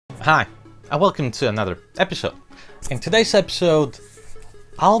Hi, and welcome to another episode. In today's episode,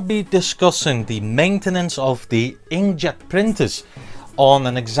 I'll be discussing the maintenance of the inkjet printers on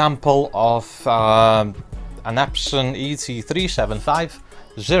an example of an Epson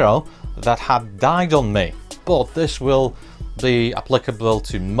ET3750 that had died on me. But this will be applicable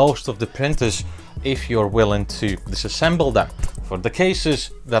to most of the printers if you're willing to disassemble them. For the cases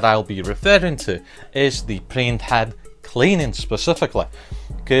that I'll be referring to is the printhead cleaning specifically,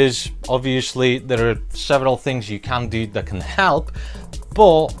 because obviously there are several things you can do that can help,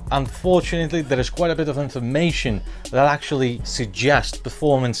 but unfortunately there is quite a bit of information that actually suggests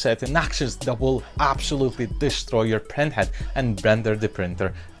performing certain actions that will absolutely destroy your printhead and render the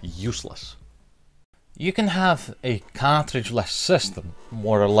printer useless. You can have a cartridgeless system,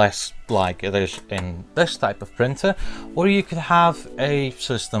 more or less like it is in this type of printer, or you could have a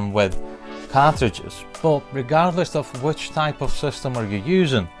system with cartridges. But regardless of which type of system are you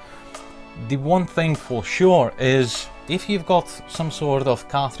using, the one thing for sure is if you've got some sort of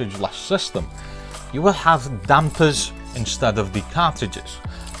cartridgeless system, you will have dampers instead of the cartridges.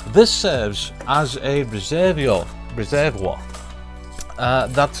 This serves as a reservoir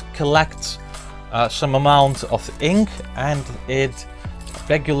that collects some amount of ink, and it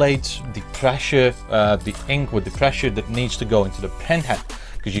regulates the pressure, the ink with the pressure that needs to go into the printhead,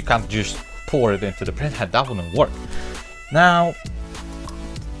 because you can't just pour it into the printhead, that wouldn't work. Now,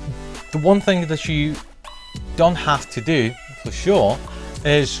 the one thing that you don't have to do for sure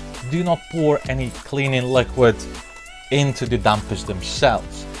is do not pour any cleaning liquid into the dampers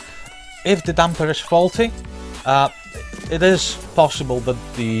themselves. If the damper is faulty, it is possible that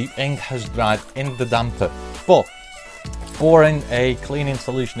the ink has dried in the damper, but pouring a cleaning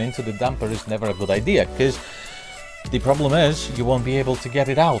solution into the damper is never a good idea, because the problem is you won't be able to get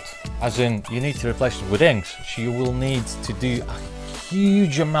it out, as in you need to replace it with inks, so you will need to do a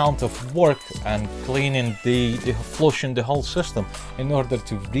huge amount of work and cleaning flushing the whole system in order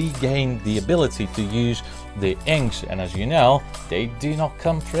to regain the ability to use the inks, and as you know, they do not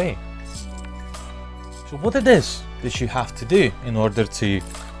come free. So what it is that you have to do in order to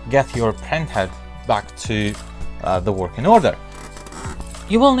get your printhead back to the working order?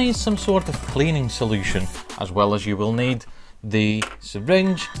 You will need some sort of cleaning solution, as well as you will need the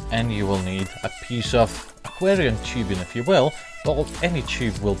syringe, and you will need a piece of aquarium tubing, if you will, but any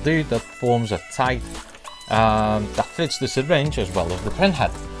tube will do that forms a tight that fits the syringe as well as the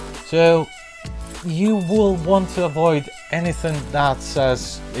printhead. So you will want to avoid anything that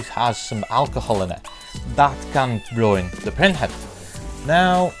says it has some alcohol in it. That can ruin the printhead.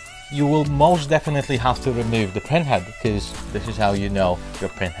 Now, you will most definitely have to remove the printhead, because this is how you know your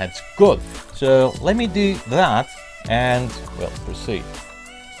printhead's good. So let me do that and we'll proceed.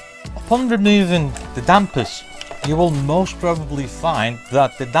 Upon removing the dampers, you will most probably find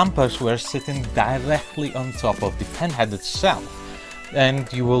that the dampers were sitting directly on top of the printhead itself, and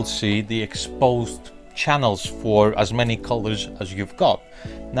you will see the exposed channels for as many colors as you've got.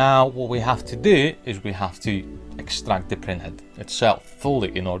 Now what we have to do is we have to extract the printhead itself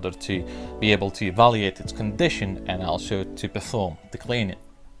fully in order to be able to evaluate its condition and also to perform the cleaning.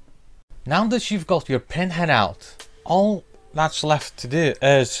 Now that you've got your printhead out, all that's left to do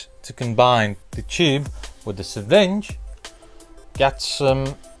is to combine the tube with the syringe, get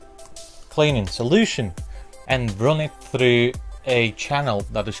some cleaning solution and run it through a channel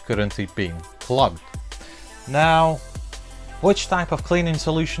that is currently being clogged. Now, which type of cleaning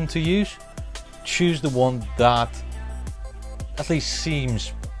solution to use? Choose the one that at least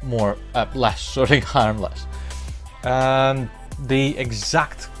seems less harmless. The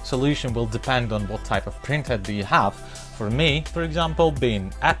exact solution will depend on what type of printhead do you have. For me, for example,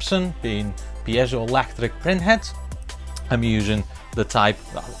 being Epson, being piezoelectric printheads, I'm using the type,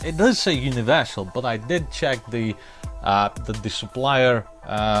 it does say universal, but I did check the supplier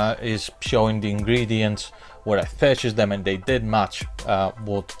is showing the ingredients where I purchased them, and they did match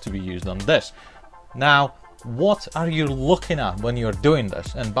what to be used on this. Now, what are you looking at when you're doing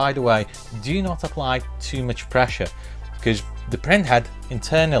this? And by the way, do not apply too much pressure, because the printhead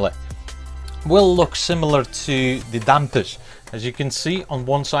internally will look similar to the dampers. As you can see, on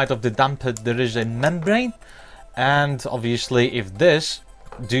one side of the damper there is a membrane, and obviously if this,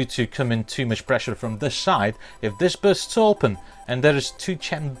 due to coming too much pressure from this side, if this bursts open and there is two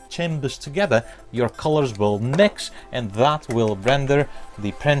chambers together, your colors will mix, and that will render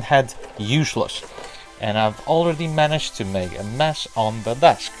the printhead useless. And I've already managed to make a mess on the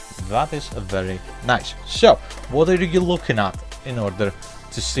desk. That is very nice. So what are you looking at in order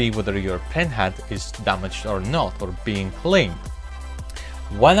to see whether your printhead is damaged or not, or being cleaned?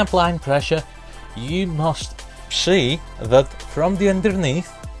 When applying pressure, you must see that from the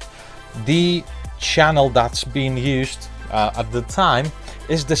underneath the channel that's being used at the time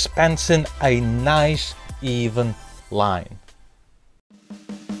is dispensing a nice even line.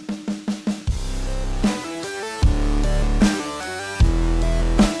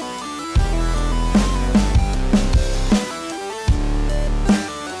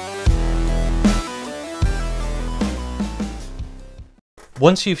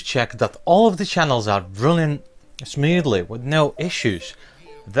 Once you've checked that all of the channels are running smoothly with no issues,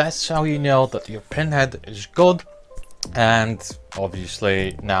 that's how you know that your printhead is good. And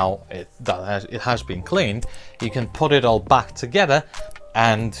obviously now it has been cleaned, you can put it all back together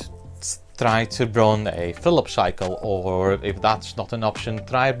and try to run a fill-up cycle, or if that's not an option,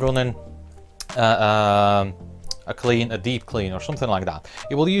 try running a deep clean or something like that.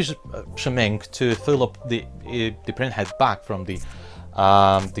 It will use some ink to fill up the printhead back from the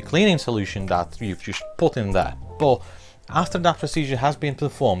cleaning solution that you've just put in there. But after that procedure has been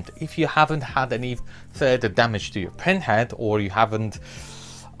performed, if you haven't had any further damage to your printhead, or you haven't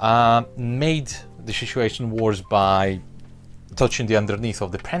made the situation worse by touching the underneath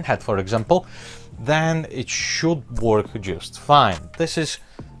of the printhead, for example, then it should work just fine. This is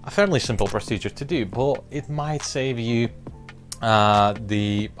a fairly simple procedure to do, but it might save you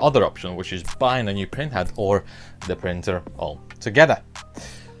the other option, which is buying a new printhead or the printer altogether.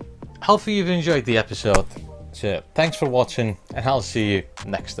 Hopefully you've enjoyed the episode. So thanks for watching, and I'll see you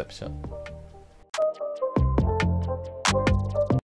next episode.